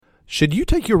Should you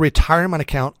take your retirement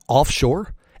account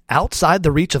offshore, outside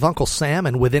the reach of Uncle Sam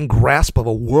and within grasp of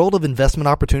a world of investment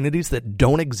opportunities that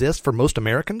don't exist for most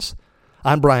Americans?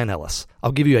 I'm Brian Ellis.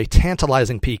 I'll give you a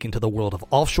tantalizing peek into the world of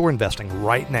offshore investing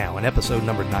right now in episode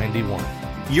number 91.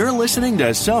 You're listening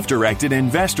to Self-Directed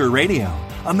Investor Radio,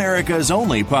 America's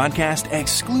only podcast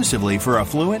exclusively for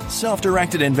affluent,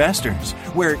 self-directed investors,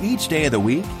 where each day of the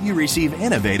week you receive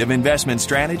innovative investment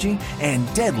strategy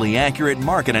and deadly accurate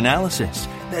market analysis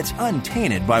that's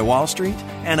untainted by Wall Street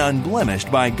and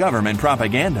unblemished by government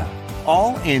propaganda,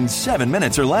 all in 7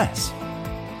 minutes or less.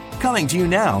 Coming to you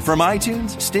now from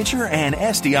iTunes, Stitcher, and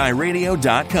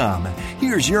SDIRadio.com,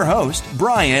 here's your host,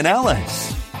 Brian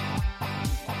Ellis.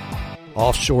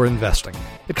 Offshore investing.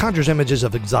 It conjures images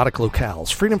of exotic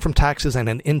locales, freedom from taxes, and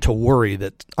an end to worry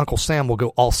that Uncle Sam will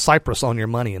go all Cyprus on your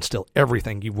money and steal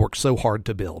everything you've worked so hard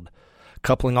to build.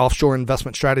 Coupling offshore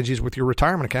investment strategies with your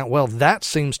retirement account, well, that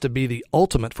seems to be the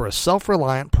ultimate for a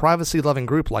self-reliant, privacy-loving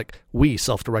group like we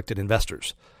self-directed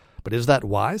investors. But is that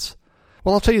wise?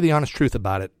 Well, I'll tell you the honest truth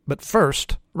about it. But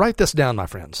first, write this down, my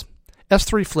friends.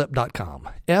 S3flip.com.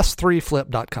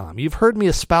 S3flip.com. You've heard me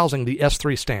espousing the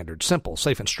S3 standard, simple,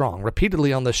 safe, and strong,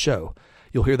 repeatedly on this show.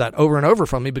 You'll hear that over and over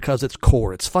from me because it's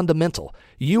core, it's fundamental.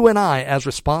 You and I, as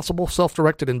responsible,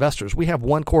 self-directed investors, we have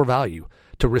one core value: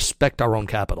 to respect our own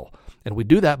capital. And we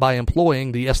do that by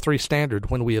employing the S3 standard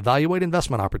when we evaluate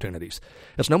investment opportunities.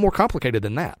 It's no more complicated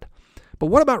than that. But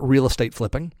what about real estate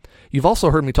flipping? You've also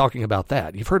heard me talking about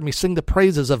that. You've heard me sing the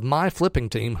praises of my flipping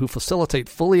team who facilitate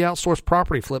fully outsourced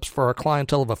property flips for our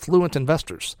clientele of affluent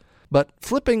investors. But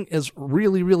flipping is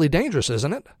really, really dangerous,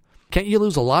 isn't it? Can't you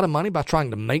lose a lot of money by trying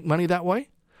to make money that way?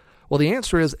 Well, the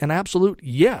answer is an absolute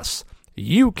yes.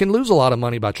 You can lose a lot of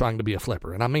money by trying to be a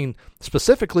flipper. And I mean,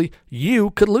 specifically, you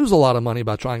could lose a lot of money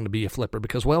by trying to be a flipper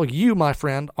because, well, you, my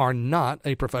friend, are not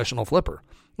a professional flipper.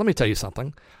 Let me tell you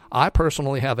something. I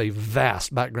personally have a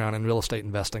vast background in real estate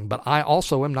investing, but I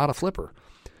also am not a flipper.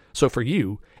 So for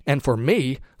you and for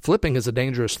me, flipping is a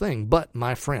dangerous thing. But,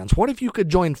 my friends, what if you could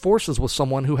join forces with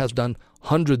someone who has done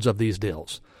hundreds of these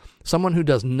deals? Someone who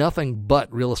does nothing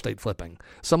but real estate flipping.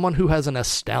 Someone who has an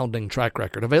astounding track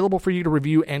record available for you to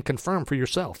review and confirm for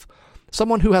yourself.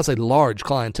 Someone who has a large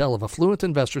clientele of affluent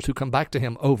investors who come back to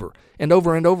him over and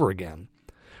over and over again.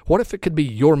 What if it could be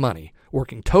your money,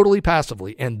 working totally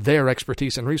passively, and their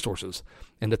expertise and resources?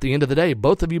 And at the end of the day,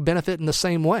 both of you benefit in the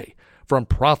same way, from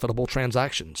profitable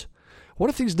transactions. What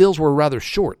if these deals were rather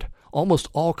short, almost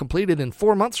all completed in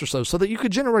 4 months or so that you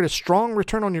could generate a strong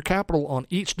return on your capital on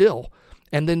each deal,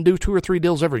 and then do 2 or 3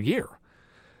 deals every year?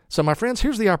 So, my friends,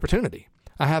 here's the opportunity.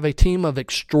 I have a team of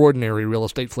extraordinary real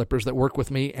estate flippers that work with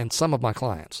me and some of my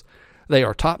clients. They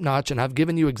are top-notch, and I've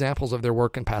given you examples of their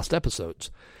work in past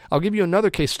episodes. I'll give you another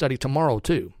case study tomorrow,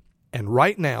 too. And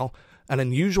right now, an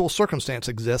unusual circumstance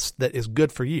exists that is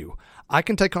good for you. I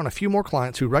can take on a few more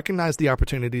clients who recognize the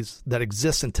opportunities that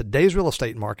exist in today's real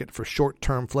estate market for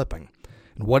short-term flipping.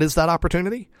 And what is that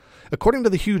opportunity? According to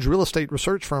the huge real estate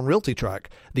research firm RealtyTrack,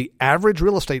 the average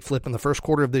real estate flip in the first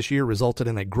quarter of this year resulted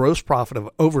in a gross profit of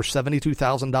over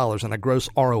 $72,000 and a gross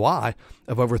ROI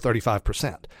of over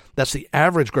 35%. That's the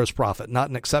average gross profit, not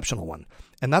an exceptional one.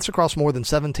 And that's across more than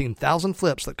 17,000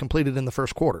 flips that completed in the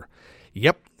first quarter.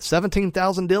 Yep,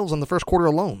 17,000 deals in the first quarter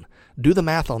alone. Do the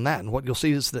math on that, and what you'll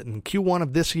see is that in Q1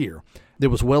 of this year, there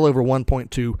was well over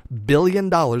 $1.2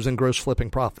 billion in gross flipping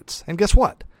profits. And guess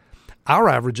what? Our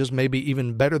averages may be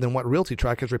even better than what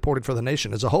RealtyTrack has reported for the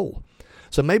nation as a whole.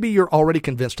 So maybe you're already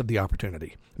convinced of the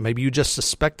opportunity. Maybe you just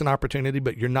suspect an opportunity,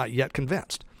 but you're not yet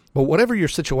convinced. But whatever your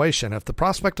situation, if the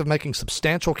prospect of making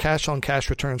substantial cash-on-cash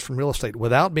returns from real estate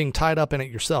without being tied up in it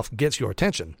yourself gets your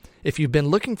attention, if you've been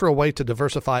looking for a way to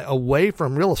diversify away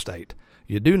from real estate,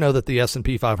 you do know that the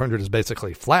S&P 500 is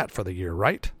basically flat for the year,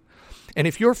 right? And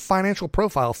if your financial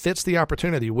profile fits the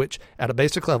opportunity, which at a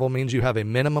basic level means you have a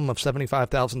minimum of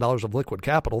 $75,000 of liquid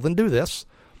capital, then do this.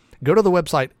 Go to the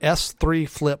website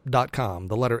s3flip.com,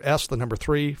 the letter S, the number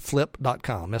 3,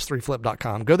 flip.com,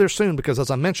 s3flip.com. Go there soon because, as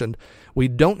I mentioned, we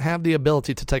don't have the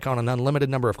ability to take on an unlimited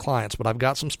number of clients, but I've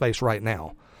got some space right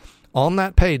now. On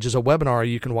that page is a webinar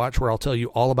you can watch where I'll tell you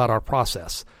all about our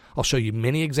process. I'll show you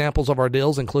many examples of our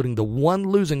deals, including the one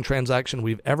losing transaction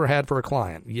we've ever had for a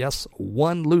client. Yes,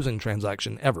 one losing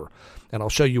transaction ever. And I'll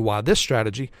show you why this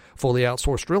strategy, fully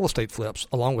outsourced real estate flips,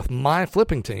 along with my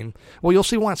flipping team, well, you'll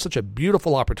see why it's such a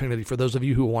beautiful opportunity for those of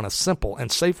you who want a simple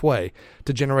and safe way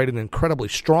to generate an incredibly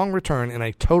strong return in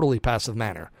a totally passive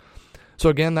manner. So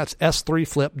again, that's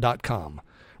s3flip.com.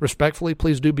 Respectfully,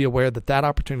 please do be aware that that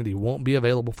opportunity won't be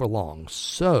available for long.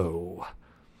 So,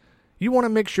 you want to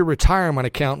mix your retirement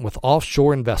account with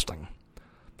offshore investing.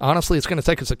 Honestly, it's going to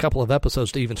take us a couple of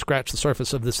episodes to even scratch the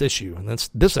surface of this issue, and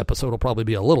this episode will probably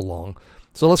be a little long.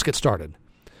 So let's get started.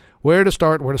 Where to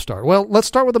start? Well, let's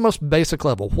start with the most basic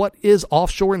level. What is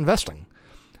offshore investing?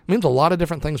 It means a lot of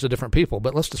different things to different people,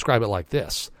 but let's describe it like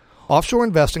this. Offshore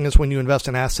investing is when you invest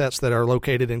in assets that are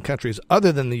located in countries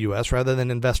other than the U.S. rather than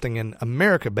investing in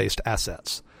America-based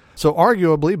assets. So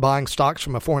arguably, buying stocks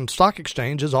from a foreign stock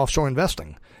exchange is offshore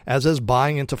investing, as is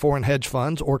buying into foreign hedge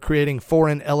funds or creating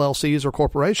foreign LLCs or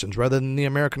corporations rather than the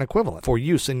American equivalent for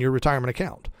use in your retirement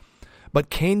account. But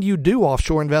can you do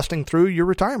offshore investing through your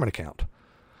retirement account?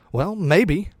 Well,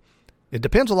 maybe. It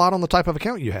depends a lot on the type of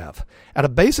account you have. At a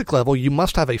basic level, you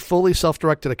must have a fully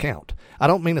self-directed account. I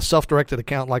don't mean a self-directed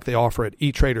account like they offer at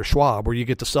E-Trade or Schwab, where you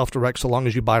get to self-direct so long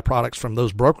as you buy products from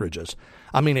those brokerages.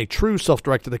 I mean a true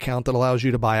self-directed account that allows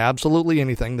you to buy absolutely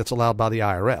anything that's allowed by the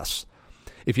IRS.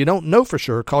 If you don't know for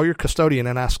sure, call your custodian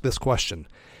and ask this question.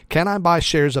 Can I buy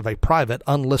shares of a private,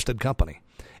 unlisted company?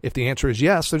 If the answer is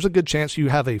yes, there's a good chance you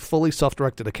have a fully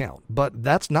self-directed account. But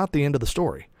that's not the end of the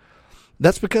story.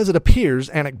 That's because it appears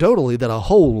anecdotally that a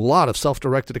whole lot of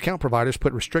self-directed account providers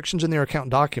put restrictions in their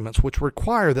account documents which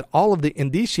require that all of the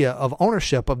indicia of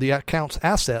ownership of the account's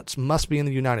assets must be in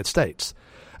the United States.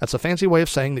 That's a fancy way of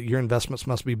saying that your investments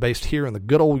must be based here in the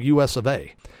good old US of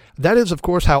A. That is, of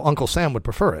course, how Uncle Sam would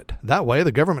prefer it. That way,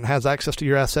 the government has access to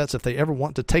your assets if they ever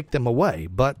want to take them away.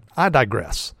 But I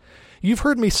digress. You've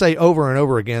heard me say over and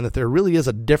over again that there really is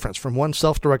a difference from one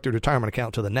self-directed retirement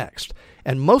account to the next.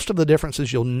 And most of the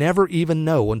differences you'll never even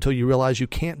know until you realize you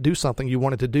can't do something you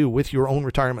wanted to do with your own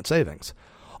retirement savings.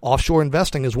 Offshore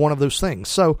investing is one of those things.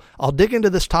 So I'll dig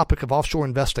into this topic of offshore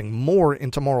investing more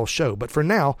in tomorrow's show. But for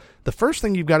now, the first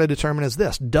thing you've got to determine is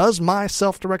this. Does my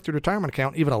self-directed retirement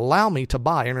account even allow me to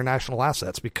buy international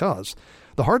assets? Because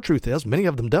the hard truth is many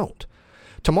of them don't.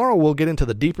 Tomorrow we'll get into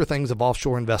the deeper things of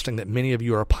offshore investing that many of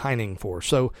you are pining for.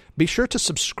 So be sure to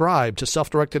subscribe to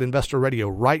Self-Directed Investor Radio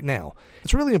right now.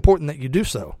 It's really important that you do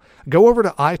so. Go over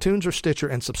to iTunes or Stitcher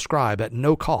and subscribe at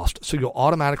no cost so you'll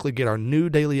automatically get our new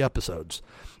daily episodes.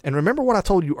 And remember what I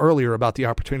told you earlier about the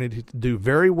opportunity to do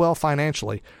very well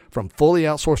financially from fully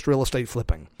outsourced real estate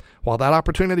flipping. While that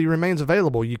opportunity remains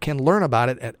available, you can learn about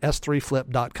it at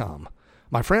s3flip.com.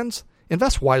 My friends,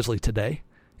 invest wisely today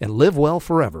and live well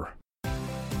forever.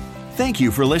 Thank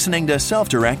you for listening to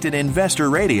Self-Directed Investor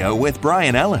Radio with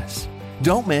Brian Ellis.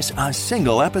 Don't miss a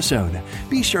single episode.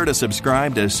 Be sure to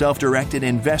subscribe to Self-Directed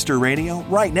Investor Radio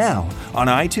right now on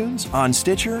iTunes, on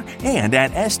Stitcher, and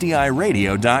at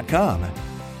sdiradio.com.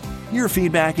 Your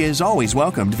feedback is always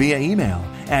welcomed via email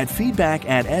at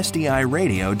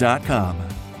feedback@sdiradio.com.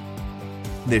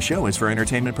 This show is for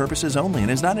entertainment purposes only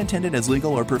and is not intended as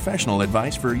legal or professional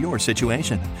advice for your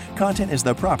situation. Content is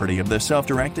the property of the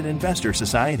Self-Directed Investor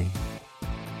Society.